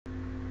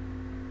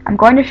I'm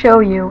going to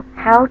show you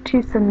how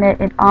to submit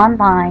an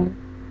online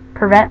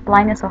Prevent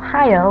Blindness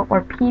Ohio,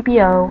 or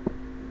PBO,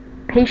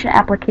 patient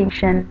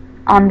application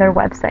on their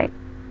website.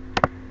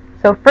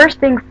 So first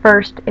thing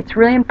first, it's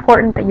really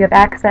important that you have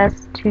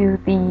access to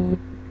the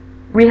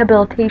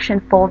rehabilitation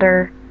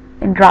folder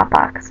in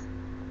Dropbox.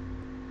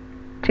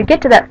 To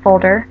get to that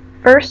folder,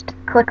 first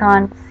click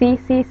on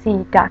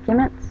CCC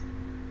Documents.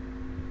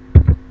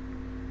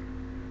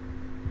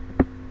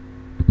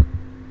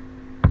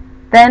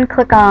 Then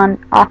click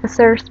on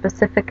Officer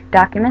Specific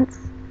Documents.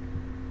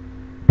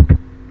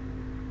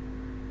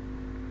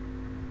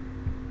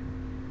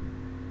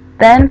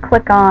 Then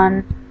click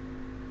on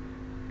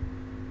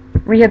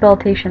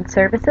Rehabilitation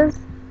Services.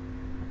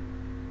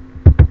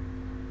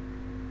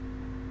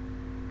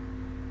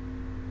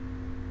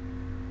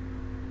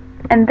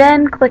 And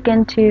then click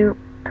into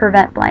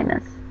Prevent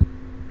Blindness.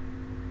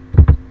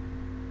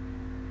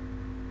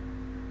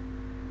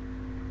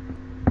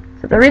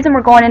 So the reason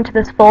we're going into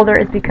this folder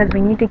is because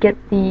we need to get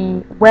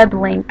the web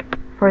link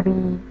for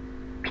the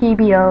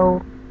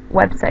PBO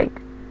website,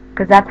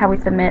 because that's how we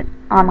submit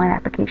online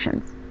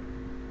applications.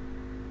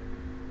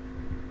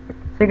 So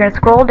you're going to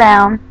scroll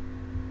down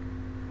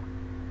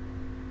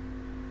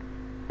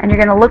and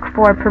you're going to look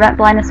for Prevent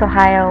Blindness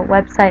Ohio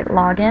website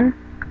login.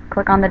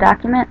 Click on the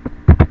document.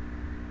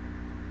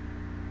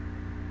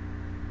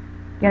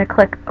 You're going to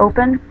click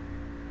Open.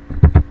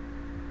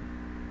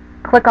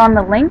 Click on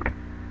the link.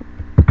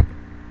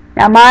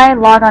 Now my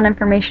logon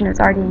information is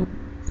already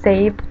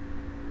saved,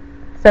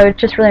 so it's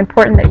just really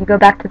important that you go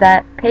back to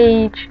that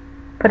page,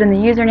 put in the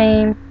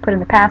username, put in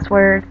the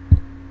password.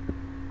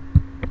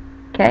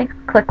 Okay,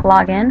 click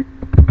Login.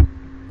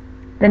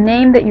 The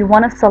name that you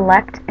want to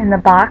select in the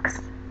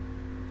box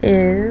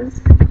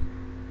is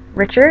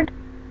Richard.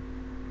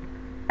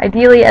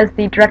 Ideally, as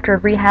the Director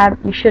of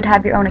Rehab, you should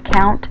have your own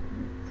account,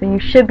 so you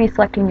should be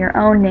selecting your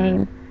own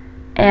name,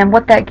 and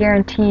what that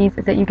guarantees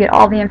is that you get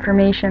all the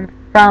information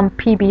from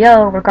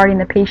PBO regarding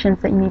the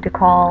patients that you need to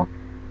call,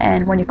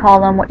 and when you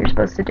call them, what you're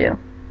supposed to do.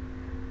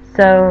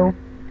 So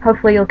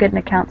hopefully you'll get an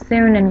account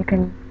soon, and you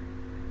can,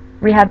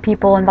 rehab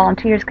people and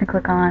volunteers can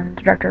click on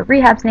the Director of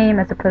Rehab's name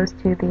as opposed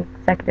to the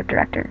Executive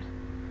Director's.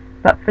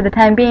 But for the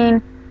time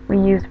being, we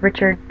use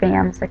Richard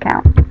Bam's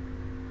account.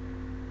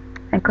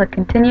 And click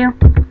Continue.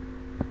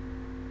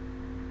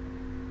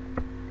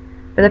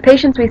 For the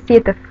patients we see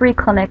at the free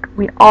clinic,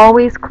 we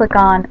always click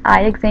on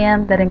eye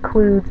exam that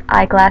includes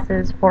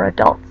eyeglasses for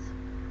adults.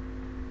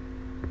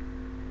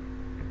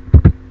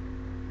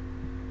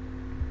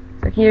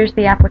 So here's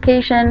the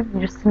application.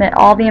 You just submit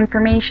all the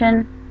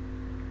information.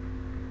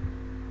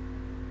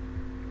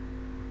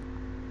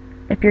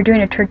 If you're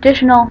doing a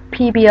traditional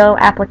PBO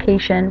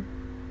application,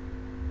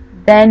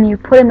 then you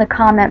put in the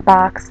comment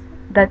box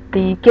that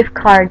the gift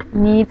card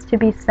needs to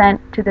be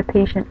sent to the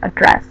patient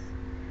address.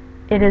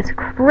 It is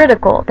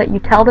critical that you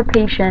tell the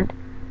patient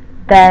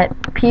that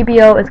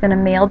PBO is going to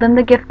mail them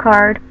the gift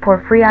card for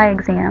a free eye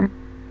exam,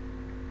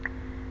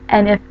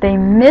 and if they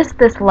miss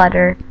this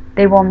letter,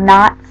 they will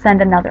not send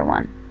another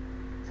one.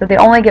 So they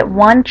only get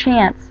one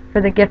chance for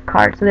the gift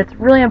card, so it's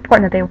really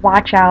important that they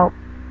watch out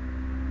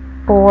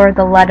for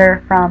the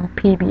letter from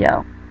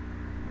PBO.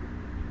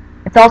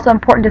 It's also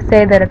important to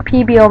say that a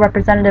PBO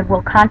representative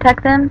will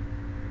contact them,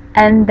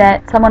 and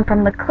that someone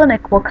from the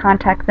clinic will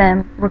contact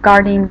them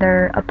regarding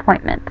their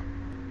appointment.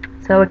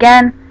 So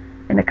again,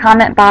 in the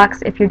comment box,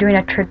 if you're doing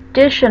a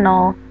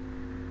traditional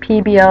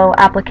PBO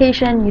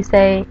application, you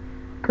say,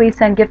 please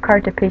send gift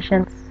card to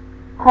patient's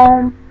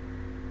home.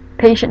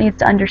 Patient needs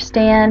to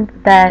understand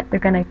that they're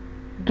going to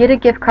get a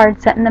gift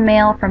card sent in the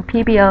mail from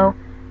PBO,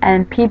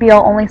 and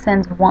PBO only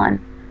sends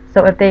one.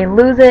 So if they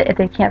lose it, if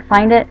they can't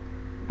find it,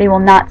 they will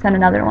not send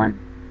another one.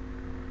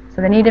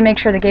 So they need to make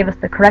sure they gave us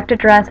the correct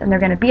address, and they're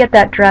going to be at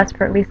that address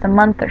for at least a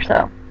month or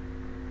so.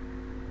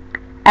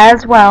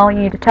 As well, you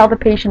need to tell the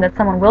patient that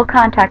someone will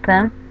contact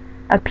them,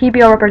 a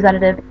PBO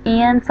representative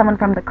and someone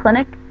from the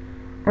clinic,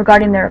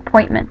 regarding their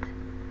appointment.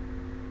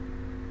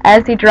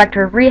 As the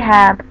Director of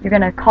Rehab, you're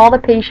going to call the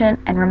patient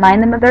and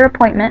remind them of their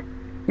appointment.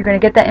 You're going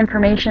to get that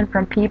information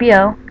from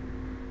PBO,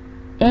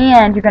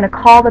 and you're going to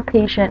call the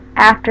patient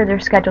after their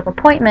scheduled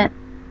appointment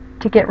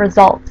to get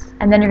results,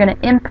 and then you're going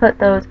to input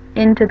those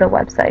into the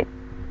website.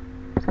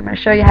 So I'm going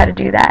to show you how to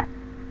do that.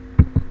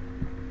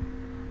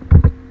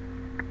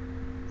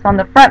 So on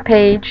the front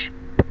page,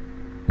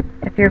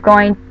 if you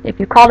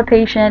call the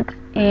patient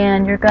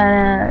and you're going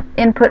to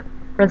input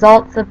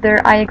results of their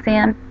eye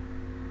exam,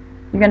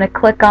 you're going to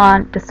click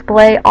on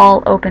Display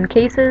All Open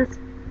Cases,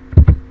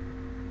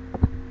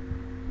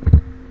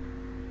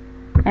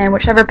 and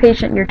whichever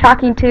patient you're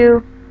talking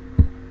to,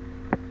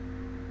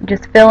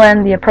 just fill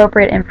in the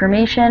appropriate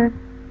information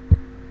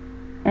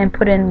and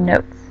put in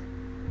notes.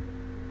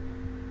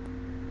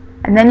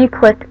 And then you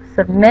click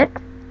Submit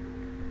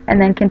and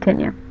then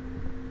Continue.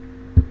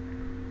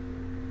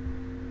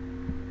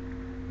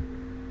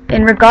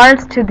 In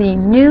regards to the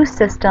new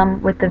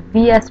system with the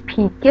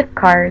VSP gift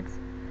cards,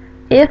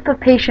 if a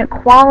patient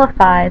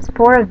qualifies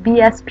for a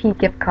VSP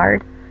gift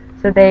card,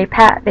 so they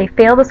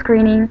fail the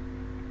screening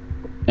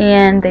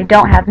and they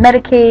don't have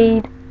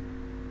Medicaid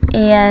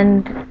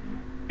and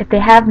if they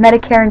have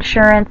Medicare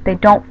insurance, they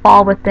don't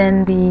fall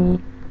within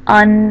the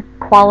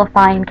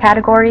unqualifying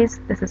categories.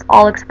 This is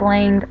all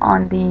explained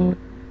on the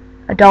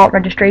adult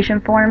registration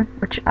form,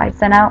 which I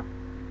sent out.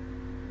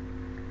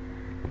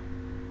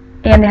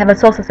 And they have a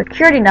social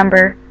security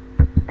number,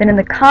 then in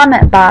the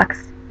comment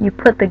box you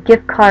put the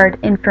gift card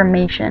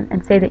information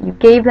and say that you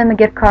gave them the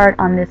gift card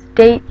on this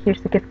date,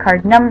 here's the gift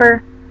card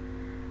number,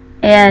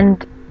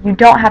 and you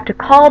don't have to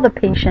call the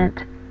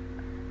patient.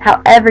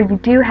 However, you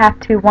do have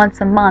to once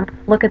a month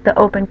look at the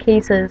open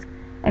cases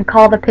and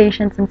call the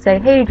patients and say,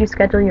 hey, did you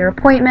schedule your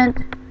appointment,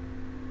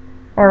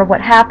 or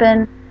what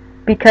happened,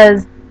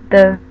 because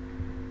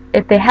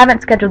if they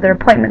haven't scheduled their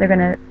appointment, they're going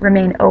to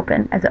remain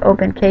open as an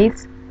open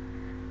case.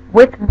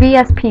 With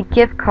VSP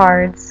gift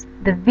cards,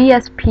 the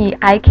VSP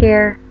eye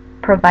care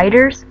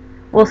providers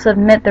will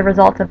submit the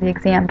results of the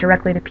exam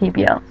directly to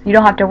PBO. So you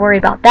don't have to worry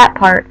about that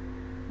part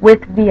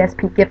with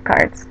VSP gift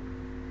cards.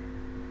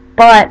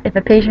 But if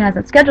a patient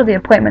hasn't scheduled the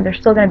appointment, they're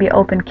still going to be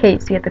open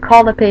case. So you have to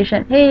call the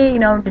patient, hey,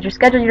 did you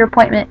schedule your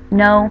appointment?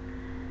 No.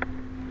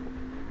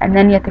 And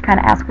then you have to kind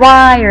of ask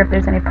why, or if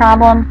there's any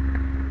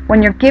problem.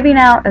 When you're giving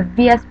out a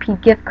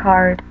VSP gift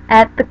card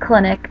at the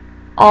clinic,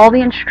 all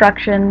the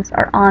instructions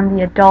are on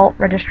the adult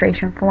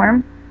registration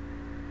form.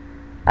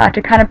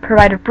 To kind of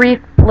provide a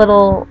brief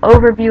little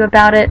overview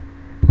about it,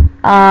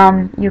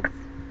 you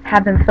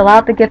have them fill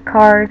out the gift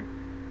card.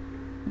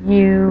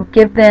 You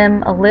give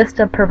them a list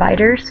of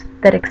providers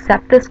that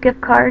accept this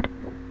gift card.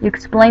 You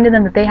explain to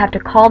them that they have to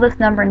call this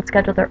number and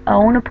schedule their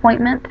own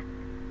appointment.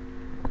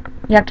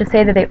 You have to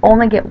say that they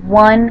only get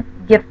one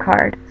gift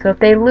card. So if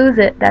they lose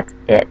it, that's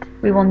it.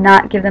 We will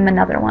not give them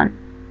another one.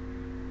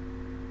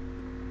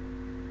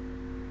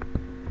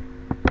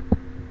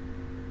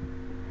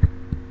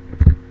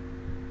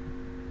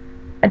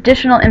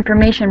 Additional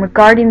information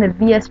regarding the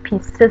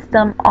VSP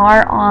system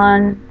are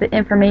on the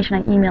information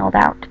I emailed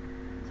out.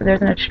 So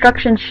there's an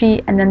instruction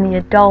sheet, and then the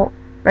adult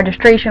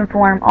registration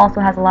form also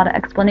has a lot of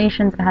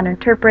explanations of how to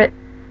interpret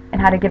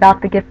and how to give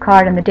out the gift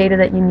card and the data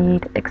that you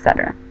need,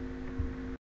 etc.